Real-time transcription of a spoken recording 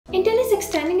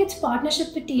extending its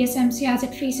partnership with TSMC as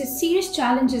it faces serious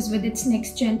challenges with its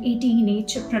next-gen 18A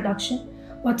chip production.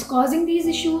 What's causing these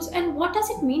issues and what does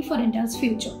it mean for Intel's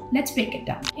future? Let's break it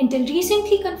down. Intel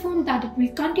recently confirmed that it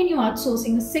will continue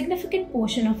outsourcing a significant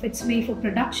portion of its wafer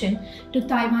production to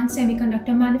Taiwan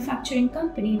semiconductor manufacturing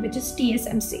company, which is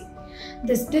TSMC.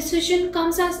 This decision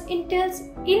comes as Intel's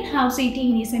in-house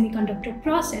 18A semiconductor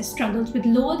process struggles with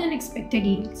lower than expected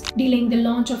yields, delaying the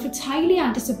launch of its highly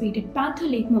anticipated Panther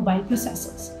Lake mobile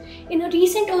processors. In a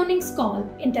recent earnings call,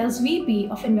 Intel's VP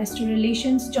of Investor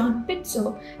Relations, John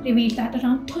Pitzer, revealed that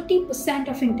around 30%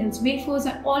 of Intel's wafers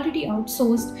are already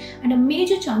outsourced and a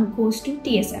major chunk goes to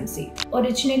TSMC.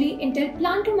 Originally, Intel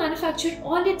planned to manufacture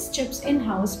all its chips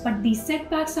in-house, but these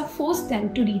setbacks have forced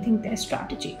them to rethink their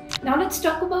strategy. Now let's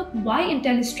talk about why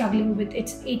Intel is struggling with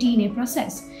its 18A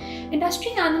process.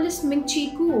 Industry analyst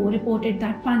Ming-Chi Kuo reported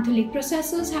that Panther Lake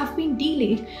processors have been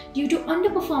delayed due to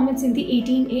underperformance in the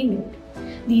 18A node.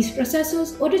 These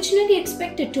processors, originally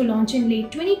expected to launch in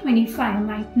late 2025,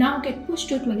 might now get pushed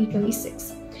to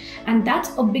 2026. And that's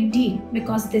a big deal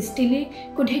because this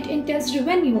delay could hit Intel's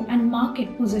revenue and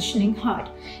market positioning hard,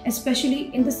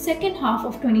 especially in the second half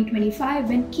of 2025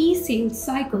 when key sales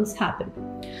cycles happen.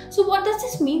 So what does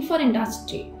this mean for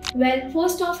industry? Well,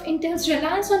 first off, Intel's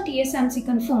reliance on TSMC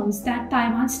confirms that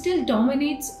Taiwan still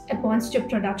dominates advanced chip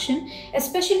production,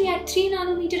 especially at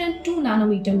 3nm and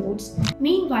 2nm nodes.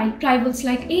 Meanwhile, rivals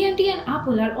like AMD and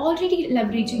Apple are already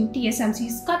leveraging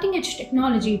TSMC's cutting-edge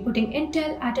technology, putting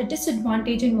Intel at a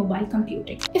disadvantage in mobile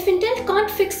computing. If Intel can't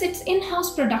fix its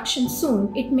in-house production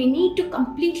soon, it may need to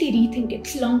completely rethink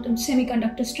its long-term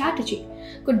semiconductor strategy.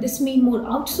 Could this mean more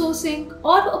outsourcing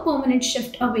or a permanent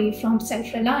shift away from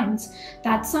self-reliance?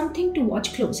 That's something to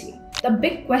watch closely. The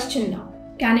big question now,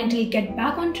 can Intel get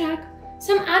back on track?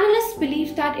 Some analysts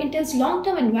believe that Intel's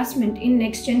long-term investment in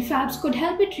next-gen fabs could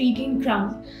help it regain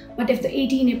ground. But if the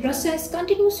 18A process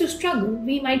continues to struggle,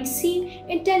 we might see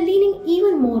Intel leaning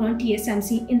even more on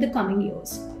TSMC in the coming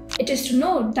years. It is to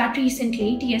note that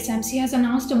recently TSMC has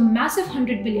announced a massive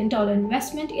 $100 billion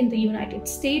investment in the United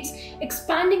States,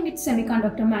 expanding its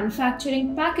semiconductor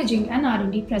manufacturing, packaging, and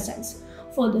R&D presence,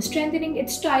 further strengthening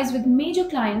its ties with major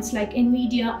clients like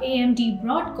Nvidia, AMD,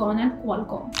 Broadcom, and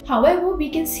Qualcomm. However, we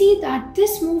can see that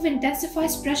this move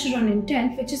intensifies pressure on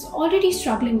Intel, which is already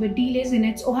struggling with delays in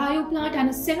its Ohio plant and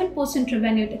a 7%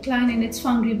 revenue decline in its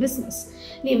foundry business,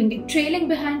 leaving it trailing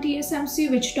behind TSMC,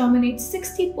 which dominates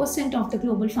 60% of the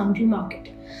global foundry market.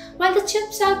 While the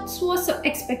CHIPS Act was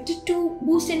expected to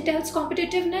boost Intel's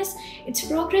competitiveness, its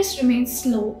progress remains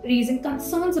slow, raising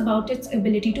concerns about its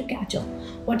ability to catch up.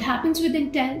 What happens with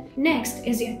Intel next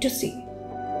is yet to see.